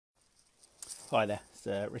Hi there,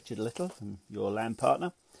 it's Richard Little from Your Land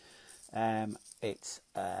Partner. It's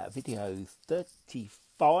video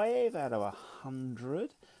 35 out of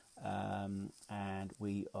 100, and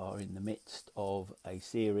we are in the midst of a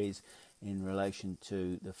series in relation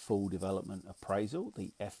to the Full Development Appraisal,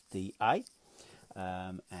 the FDA.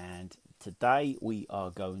 And today we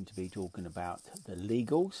are going to be talking about the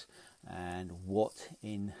legals and what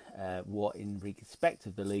in respect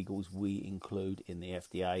of the legals we include in the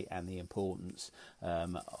FDA, and the importance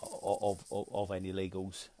of any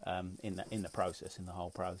legals in the process, in the whole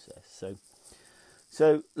process.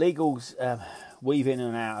 So legals weave in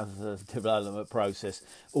and out of the development process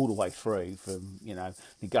all the way through, from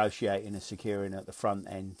negotiating and securing at the front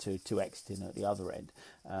end to exiting at the other end,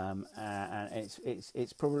 and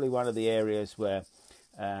it's probably one of the areas where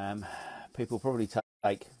people probably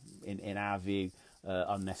take, in our view,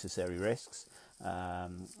 unnecessary risks.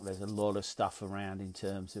 There's a lot of stuff around in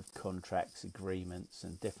terms of contracts, agreements,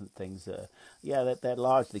 and different things that they're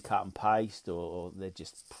largely cut and paste, or they're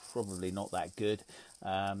just probably not that good.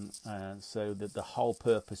 So that the whole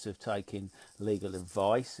purpose of taking legal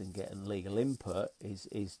advice and getting legal input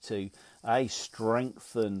is to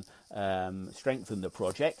strengthen the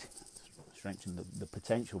project, strengthen the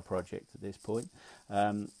potential project at this point,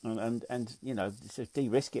 and so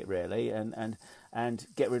de-risk it really, and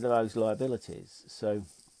get rid of those liabilities. So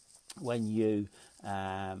when you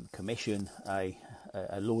commission a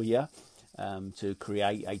lawyer to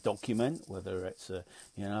create a document, whether it's a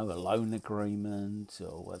loan agreement,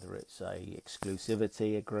 or whether it's a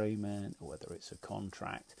exclusivity agreement, or whether it's a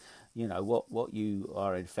contract, what you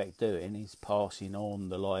are in effect doing is passing on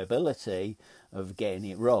the liability of getting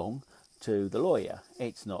it wrong to the lawyer.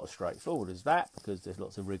 It's not as straightforward as that, because there's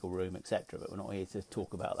lots of wriggle room, etc., but we're not here to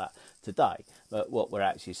talk about that today. But what we're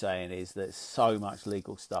actually saying is there's so much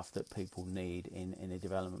legal stuff that people need in a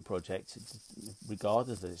development project,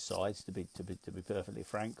 regardless of its size, to be perfectly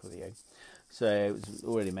frank with you. So it was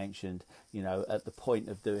already mentioned, at the point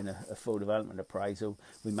of doing a full development appraisal,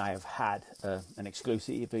 we may have had an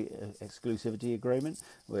exclusivity agreement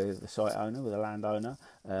with the site owner, with the landowner,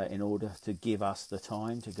 in order to give us the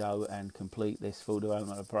time to go and complete this full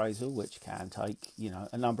development appraisal, which can take,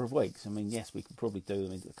 a number of weeks. I mean, yes, we could probably do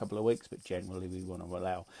them in a couple of weeks, but generally we want to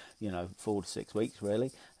allow, 4 to 6 weeks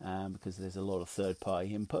really, because there's a lot of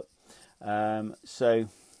third-party input. So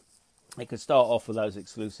it could start off with those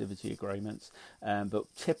exclusivity agreements, but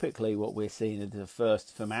typically what we're seeing is the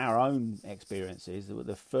first, from our own experiences,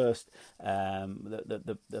 the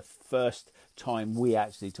first time we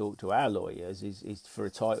actually talk to our lawyers is for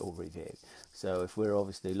a title review. So if we're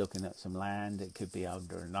obviously looking at some land, it could be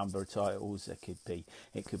under a number of titles. It could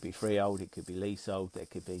be freehold, it could be leasehold, there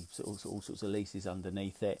could be all sorts of leases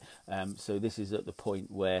underneath it. So this is at the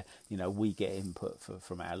point where we get input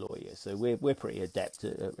from our lawyers. So we're pretty adept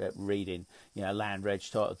at reading land reg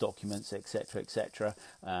title documents, etc.,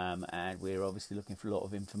 and we're obviously looking for a lot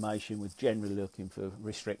of information. We're generally looking for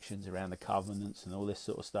restrictions around the covenants and all this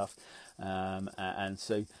sort of stuff, and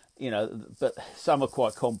so but some are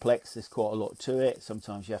quite complex. There's quite a lot to it.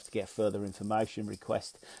 Sometimes you have to get further information,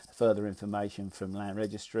 request further information from land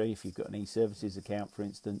registry if you've got an e-services account, for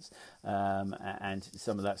instance, and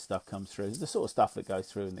some of that stuff comes through. The sort of stuff that goes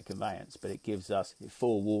through in the conveyance, but it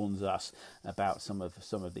forewarns us about some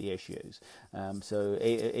of the issues. So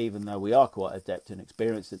even though we are quite adept and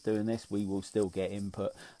experienced at doing this, we will still get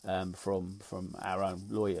input from our own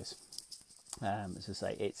lawyers. As I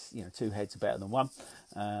say, it's two heads are better than one,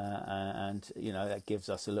 and that gives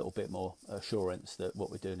us a little bit more assurance that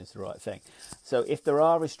what we're doing is the right thing. So if there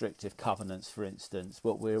are restrictive covenants, for instance,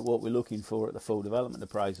 what we're looking for at the full development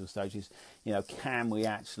appraisal stage is, can we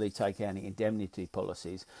actually take any indemnity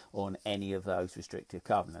policies on any of those restrictive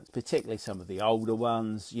covenants, particularly some of the older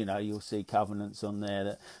ones. You'll see covenants on there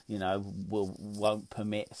that won't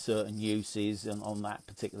permit certain uses on that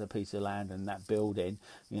particular piece of land and that building.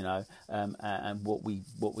 And what we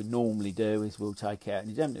normally do is we'll take out an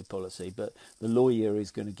indemnity policy, but the lawyer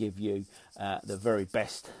is going to give you the very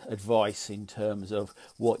best advice in terms of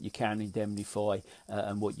what you can indemnify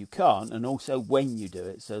and what you can't, and also when you do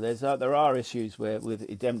it. So there are issues where with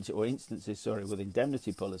indemnity, or instances, with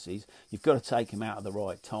indemnity policies, you've got to take them out at the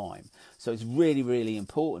right time. So it's really, really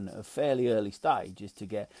important at a fairly early stage is to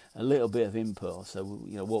get a little bit of input. So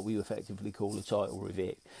what we effectively call a title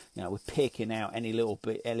review. We're picking out any little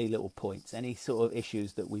points, any sort of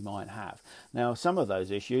issues that we might have. Now, some of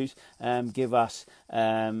those issues give us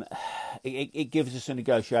it gives us a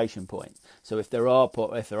negotiation point. So if there are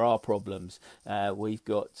problems, we've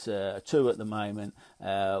got two at the moment.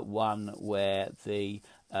 One where the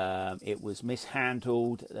It was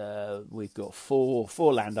mishandled. We've got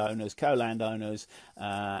four landowners, co-landowners,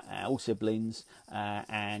 all siblings,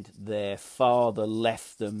 and their father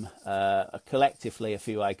left them collectively a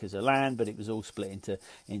few acres of land, but it was all split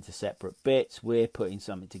into separate bits. We're putting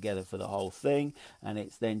something together for the whole thing, and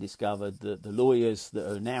it's then discovered that the lawyers that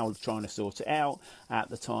are now trying to sort it out, at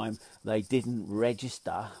the time they didn't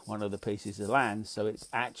register one of the pieces of land, so it's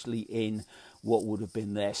actually in what would have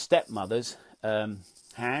been their stepmother's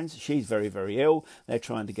hands. She's very, very ill. They're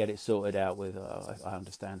trying to get it sorted out with, I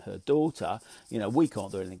understand, her daughter. You know, we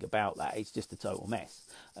can't do anything about that. It's just a total mess.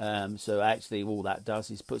 So actually all that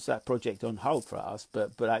does is puts that project on hold for us.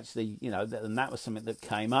 But actually, you know, and that was something that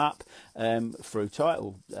came up through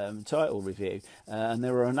title review, and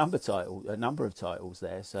there were a number of titles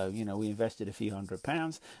there. So, you know, we invested a few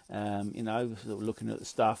 £100, you know, sort of looking at the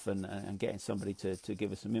stuff and getting somebody to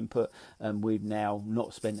give us some input. We've now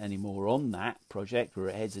not spent any more on that project. We're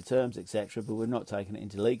at heads of terms, etc., but we're not taking it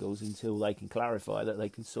into legals until they can clarify that they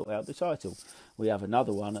can sort out the title. We have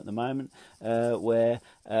another one at the moment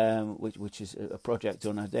which is a project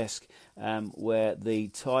on our desk where the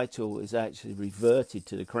title is actually reverted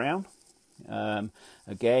to the Crown.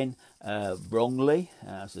 Again, wrongly,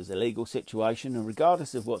 so there's a legal situation, and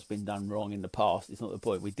regardless of what's been done wrong in the past, it's not the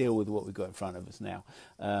point. We deal with what we've got in front of us now.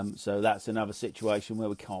 So that's another situation where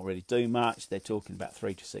we can't really do much. They're talking about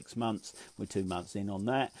 3 to 6 months. We're 2 months in on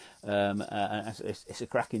that. And it's a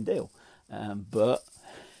cracking deal. But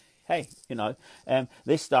hey, you know,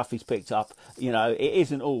 this stuff is picked up. You know, it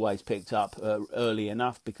isn't always picked up early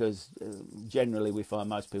enough, because generally we find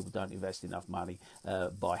most people don't invest enough money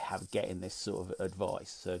by getting this sort of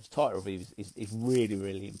advice. So the title review is really,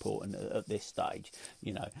 really important at this stage.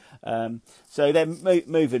 You know, so then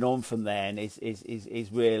moving on from then is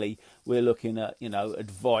really, we're looking at, you know,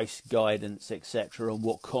 advice, guidance, etc., on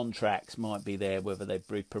what contracts might be there, whether they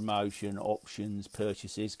be promotion, options,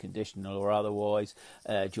 purchases, conditional or otherwise,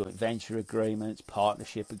 joint venture agreements,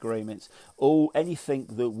 partnership agreements, anything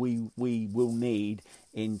that we will need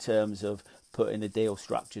in terms of putting the deal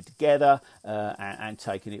structure together and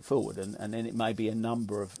taking it forward, and then it may be a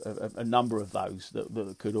number of those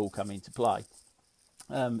that could all come into play.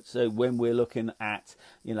 So when we're looking at,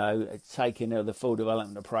 you know, taking the full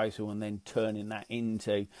development appraisal and then turning that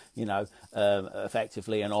into, you know,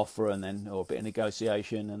 effectively an offer, and then, or a bit of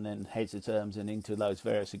negotiation, and then heads of terms and into those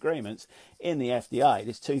various agreements in the FDA,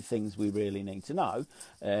 there's two things we really need to know.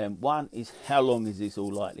 One is, how long is this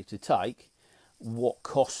all likely to take? What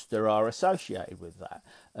costs there are associated with that,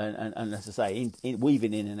 and as I say,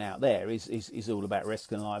 weaving in and out there is all about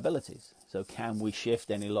risk and liabilities. So can we shift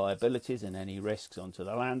any liabilities and any risks onto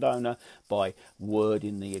the landowner by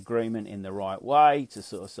wording the agreement in the right way to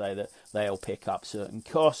sort of say that they'll pick up certain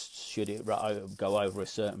costs should it go over a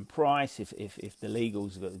certain price, if the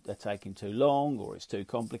legals are taking too long, or it's too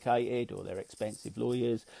complicated, or they're expensive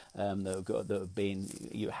lawyers that have been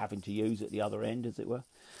having to use at the other end, as it were.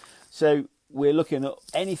 So we're looking at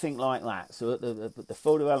anything like that. So at the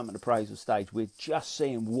full development appraisal stage, we're just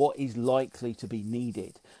seeing what is likely to be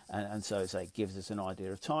needed. And so it gives us an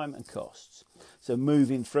idea of time and costs. So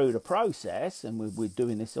moving through the process, and we're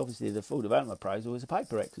doing this, obviously the full development appraisal is a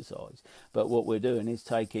paper exercise. But what we're doing is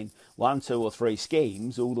taking 1, 2 or 3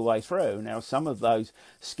 schemes all the way through. Now, some of those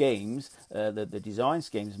schemes, the design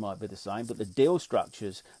schemes might be the same, but the deal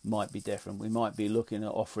structures might be different. We might be looking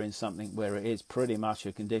at offering something where it is pretty much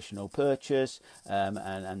a conditional purchase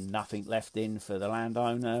and nothing left in for the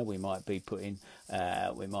landowner. We might be putting,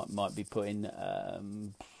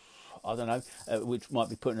 I don't know, which might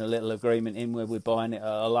be putting a little agreement in where we're buying it at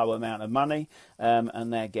a low amount of money,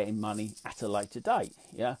 and they're getting money at a later date.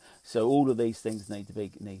 Yeah, so all of these things need to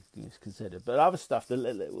be considered. But other stuff,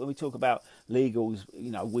 when we talk about legals, you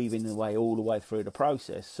know, weaving the way all the way through the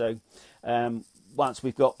process. So once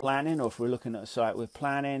we've got planning, or if we're looking at a site with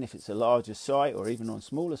planning, if it's a larger site or even on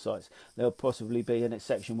smaller sites, there'll possibly be a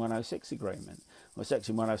Section 106 agreement. Well,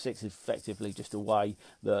 Section 106 is effectively just a way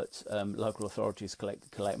that local authorities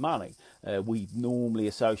collect money. We normally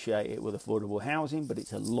associate it with affordable housing, but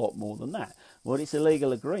it's a lot more than that. Well, it's a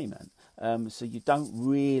legal agreement, so you don't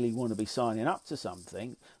really want to be signing up to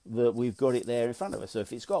something that we've got it there in front of us. So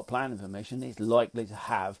if it's got planning permission, it's likely to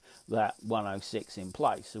have that 106 in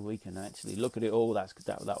place, so we can actually look at it all. That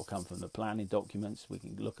will come from the planning documents. We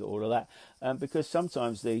can look at all of that, because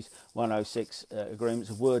sometimes these 106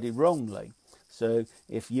 agreements are worded wrongly. So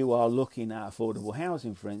if you are looking at affordable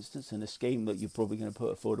housing, for instance, and a scheme that you're probably going to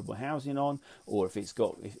put affordable housing on, or if it's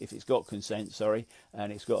got consent,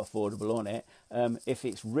 and it's got affordable on it, if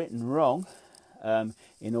it's written wrong,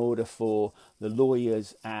 in order for the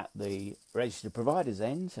lawyers at the registered providers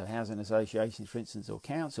end, so housing associations, for instance, or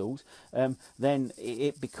councils, then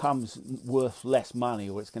it becomes worth less money,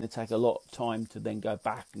 or it's going to take a lot of time to then go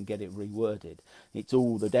back and get it reworded. It's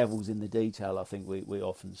all the devil's in the detail, I think we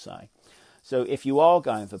often say. So if you are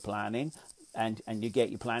going for planning, and you get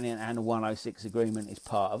your planning and a 106 agreement is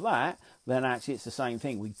part of that, then actually it's the same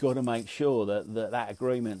thing. We've got to make sure that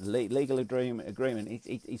agreement, legal agreement,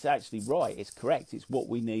 it's actually right, it's correct, it's what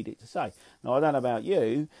we need it to say. Now, I don't know about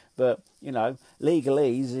you, but, you know,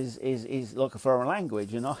 legalese is like a foreign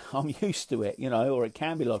language, and I'm used to it, you know, or it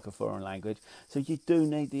can be like a foreign language. So you do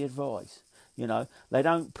need the advice. You know, they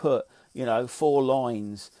don't put, you know, 4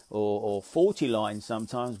 lines or 40 lines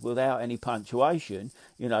sometimes without any punctuation.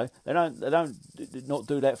 You know, they don't not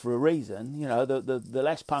do that for a reason. You know, the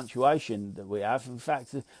less punctuation that we have, in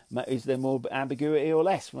fact, is there more ambiguity or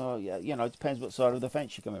less? Well, you know, it depends what side of the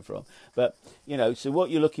fence you're coming from. But, you know, so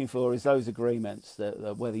what you're looking for is those agreements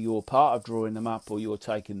that whether you're part of drawing them up or you're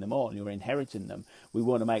taking them on, you're inheriting them, we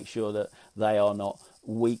want to make sure that they are not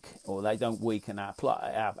weak, or they don't weaken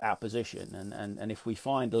our position, and if we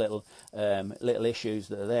find little issues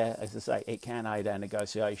that are there, as I say, it can aid our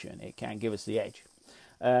negotiation, it can give us the edge.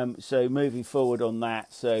 So moving forward on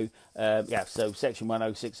that, so Section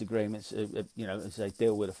 106 agreements, you know, as they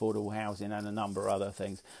deal with affordable housing and a number of other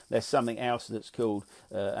things. There's something else that's called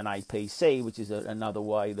an APC, which is another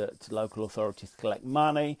way that local authorities collect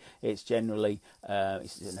money. It's generally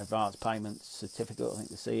it's an advance payment certificate, I think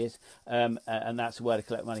the C is, and that's a way to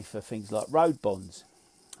collect money for things like road bonds.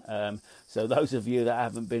 So those of you that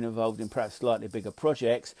haven't been involved in perhaps slightly bigger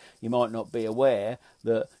projects, you might not be aware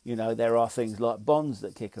that, you know, there are things like bonds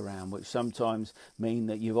that kick around, which sometimes mean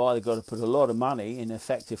that you've either got to put a lot of money in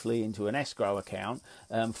effectively into an escrow account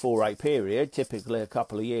for a period, typically a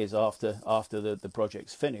couple of years after the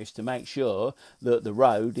project's finished, to make sure that the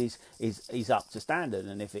road is up to standard.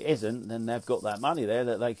 And if it isn't, then they've got that money there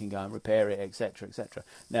that they can go and repair it, etc., etc.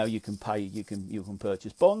 Now you can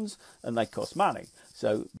purchase bonds, and they cost money.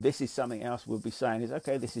 So this is something else we'll be saying is,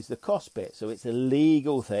 okay, this is the cost bit. So it's a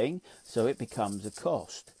legal thing, so it becomes a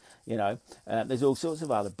cost. You know, there's all sorts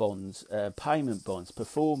of other bonds, payment bonds,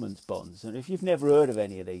 performance bonds, and if you've never heard of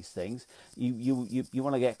any of these things, you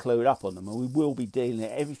want to get clued up on them, and we will be dealing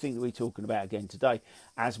with everything that we're talking about again today.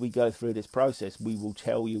 As we go through this process, we will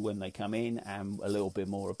tell you when they come in and a little bit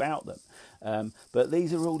more about them. But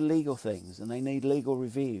these are all legal things, and they need legal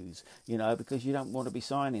reviews, you know, because you don't want to be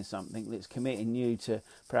signing something that's committing you to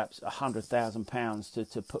perhaps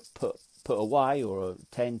 £100,000 to put away, or a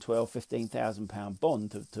 10, 12, 15,000 pound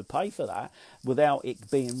bond to pay for that without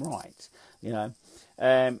it being right, you know.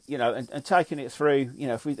 And taking it through, you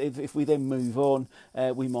know, if we then move on,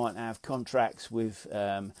 we might have contracts with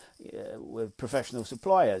professional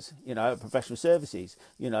suppliers, you know, professional services,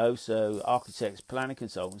 you know, so architects, planning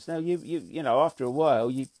consultants. Now, you know, after a while,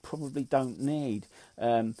 you probably don't need,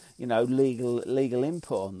 you know, legal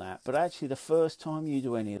input on that. But actually, the first time you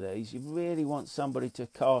do any of these, you really want somebody to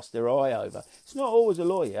cast their eye over. It's not always a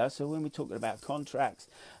lawyer. So when we're talking about contracts,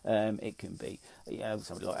 it can be, you know,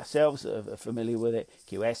 somebody like ourselves that are familiar with it,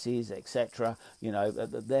 QSs, etc. You know,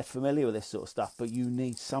 they're familiar with this sort of stuff, but you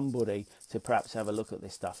need somebody to perhaps have a look at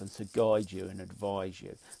this stuff and to guide you and advise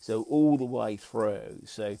you. So all the way through.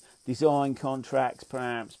 So design contracts,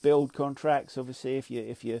 perhaps build contracts. Obviously,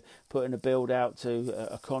 if you're putting a build out to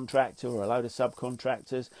a contractor or a load of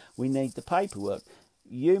subcontractors, we need the paperwork.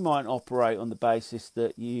 You might operate on the basis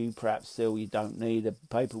that you don't need a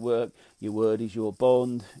paperwork. Your word is your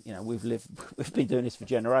bond. You know, we've been doing this for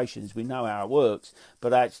generations. We know how it works.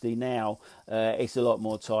 But actually now it's a lot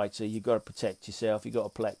more tighter. You've got to protect yourself. You've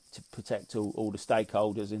got to protect all the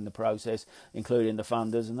stakeholders in the process, including the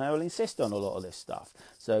funders, and they will insist on a lot of this stuff.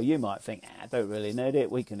 So you might think, I don't really need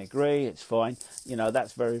it. We can agree. It's fine. You know,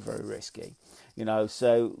 that's very, very risky. You know,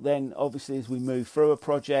 so then obviously as we move through a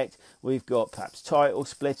project, we've got perhaps title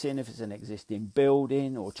splitting if it's an existing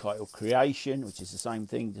building, or title creation, which is the same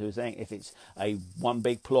thing to if it's a one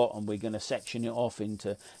big plot and we're going to section it off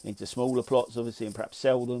into smaller plots, obviously, and perhaps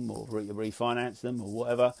sell them or refinance them or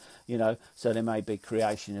whatever. You know, so there may be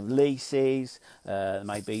creation of leases. There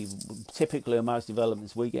may be, typically on most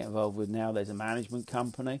developments we get involved with now, there's a management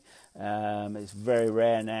company. It's very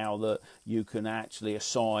rare now that you can actually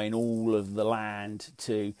assign all of the land land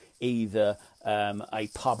to either a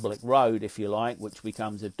public road, if you like, which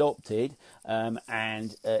becomes adopted,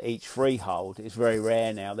 and each freehold. It's very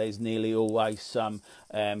rare now. There's nearly always some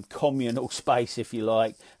communal space, if you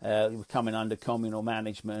like, coming under communal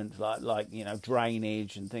management, like you know,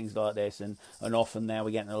 drainage and things like this, and often now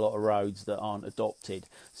we're getting a lot of roads that aren't adopted,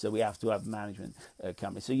 so we have to have management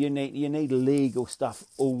company. So you need legal stuff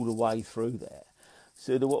all the way through there.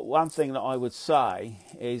 So the one thing that I would say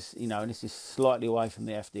is, you know, and this is slightly away from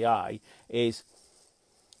the FDA, is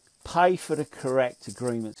pay for the correct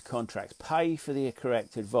agreements, contracts, pay for the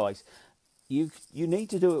correct advice. You need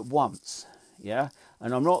to do it once, yeah?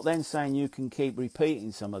 And I'm not then saying you can keep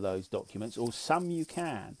repeating some of those documents, or some you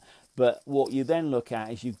can. But what you then look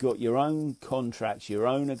at is you've got your own contracts, your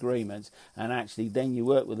own agreements, and actually then you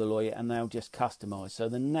work with a lawyer and they'll just customise. So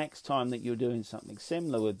the next time that you're doing something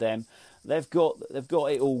similar with them, they've got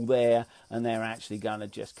it all there, and they're actually going to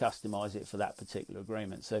just customise it for that particular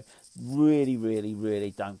agreement. So really, really,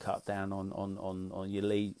 really don't cut down on your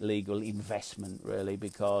legal investment, really,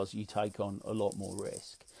 because you take on a lot more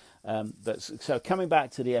risk. But so coming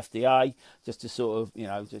back to the FDA, just to sort of, you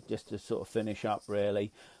know, just to sort of finish up,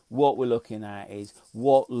 really, what we're looking at is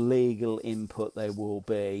what legal input there will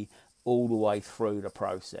be all the way through the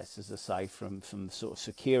process, as I say, from sort of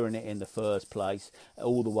securing it in the first place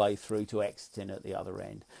all the way through to exiting at the other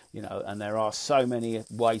end, you know. And there are so many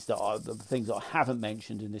ways the things that I haven't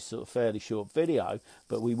mentioned in this sort of fairly short video,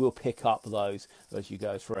 but we will pick up those as you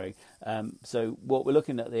go through. So what we're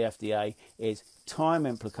looking at the FDA is time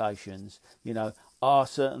implications, you know. Are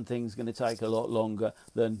certain things going to take a lot longer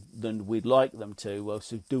than we'd like them to? Well,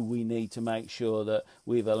 so do we need to make sure that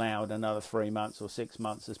we've allowed another 3 months or 6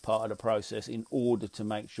 months as part of the process in order to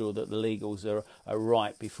make sure that the legals are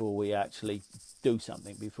right before we actually do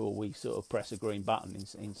something, before we sort of press a green button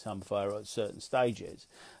in some for certain stages?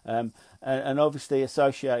 And obviously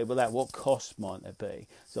associated with that, what costs might there be?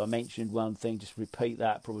 So I mentioned one thing, just repeat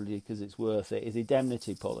that probably because it's worth it, is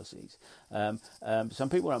indemnity policies. Some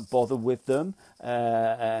people don't bother with them,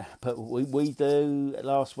 but we do.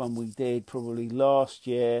 Last one we did probably last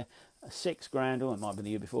year, £6,000, or it might have been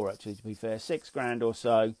the year before actually, to be fair, £6,000 or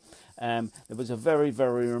so. There was a very,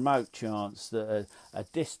 very remote chance that a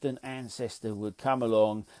distant ancestor would come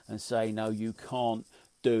along and say, no, you can't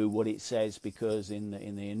do what it says, because in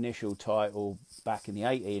the initial title back in the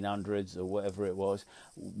 1800s or whatever it was,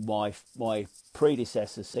 my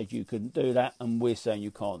predecessor said you couldn't do that, and we're saying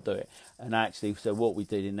you can't do it. And actually, so what we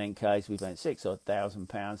did in that case, we spent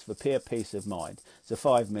 £6,000 for pure peace of mind. It's a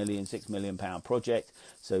 £6 million project,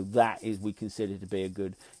 so that is, we consider to be a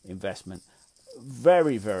good investment.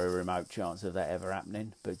 Very, very remote chance of that ever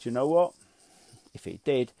happening, but you know what? If it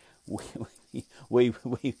did, we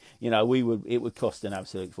you know, it would cost an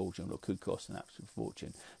absolute fortune, or could cost an absolute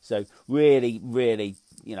fortune. So really, really,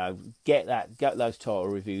 you know, get those title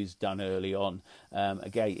reviews done early on.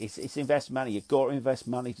 Again, it's invest money. You've got to invest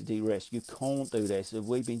money to de-risk. You can't do this.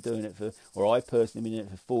 We've been doing it for, or I personally been doing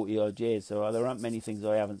it for 40 odd years, so there aren't many things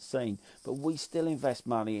I haven't seen, but we still invest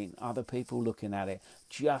money in other people looking at it,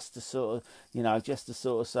 just to sort of, you know, just to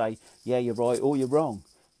sort of say, yeah, you're right or you're wrong.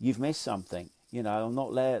 You've missed something. You know, I'm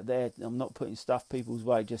not there. I'm not putting stuff people's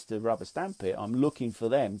way just to rubber stamp it. I'm looking for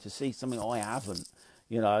them to see something I haven't.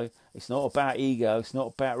 You know, it's not about ego. It's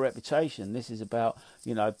not about reputation. This is about,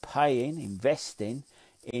 you know, investing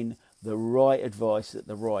in the right advice at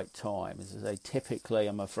the right time. As I say, typically,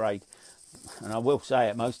 I'm afraid, and I will say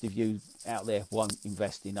it, most of you out there won't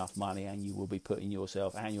invest enough money, and you will be putting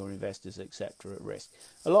yourself and your investors, etc., at risk.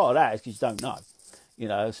 A lot of that is because you don't know. You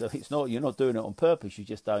know, so it's not, you're not doing it on purpose, you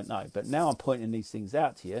just don't know. But now I'm pointing these things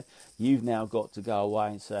out to you, you've now got to go away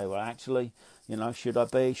and say, well, actually, you know, should I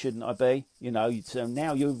be, shouldn't I be? You know, so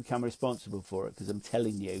now you become responsible for it, because I'm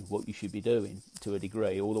telling you what you should be doing to a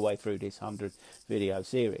degree all the way through this 100 video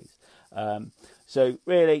series. So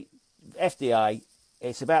really, FDA,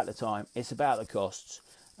 it's about the time, it's about the costs,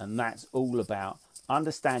 and that's all about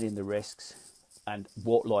understanding the risks, and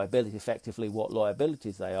what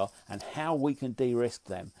liabilities they are, and how we can de-risk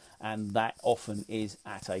them, and that often is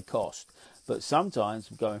at a cost. But sometimes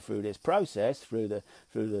going through this process, through the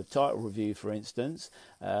title review, for instance,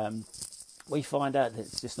 we find out that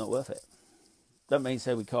it's just not worth it. Don't mean to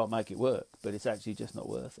say we can't make it work, but it's actually just not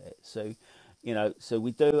worth it. So, you know, so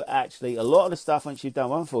we do actually, a lot of the stuff, once you've done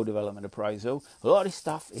one full development appraisal, a lot of this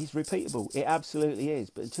stuff is repeatable. It absolutely is.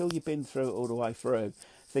 But until you've been through it all the way through,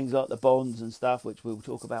 things like the bonds and stuff, which we'll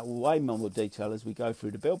talk about way more detail as we go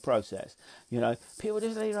through the build process. You know, people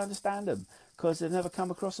just need to understand them because they've never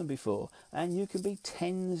come across them before, and you can be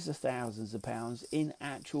tens of thousands of pounds in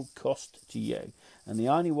actual cost to you, and the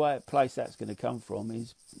only place that's going to come from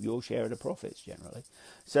is your share of the profits generally.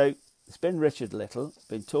 So it's been Richard Little,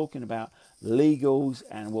 been talking about legals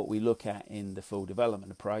and what we look at in the full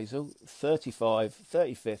development appraisal.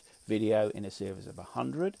 35th video in a series of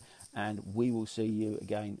 100, and we will see you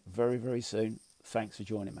again very, very soon. Thanks for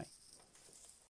joining me.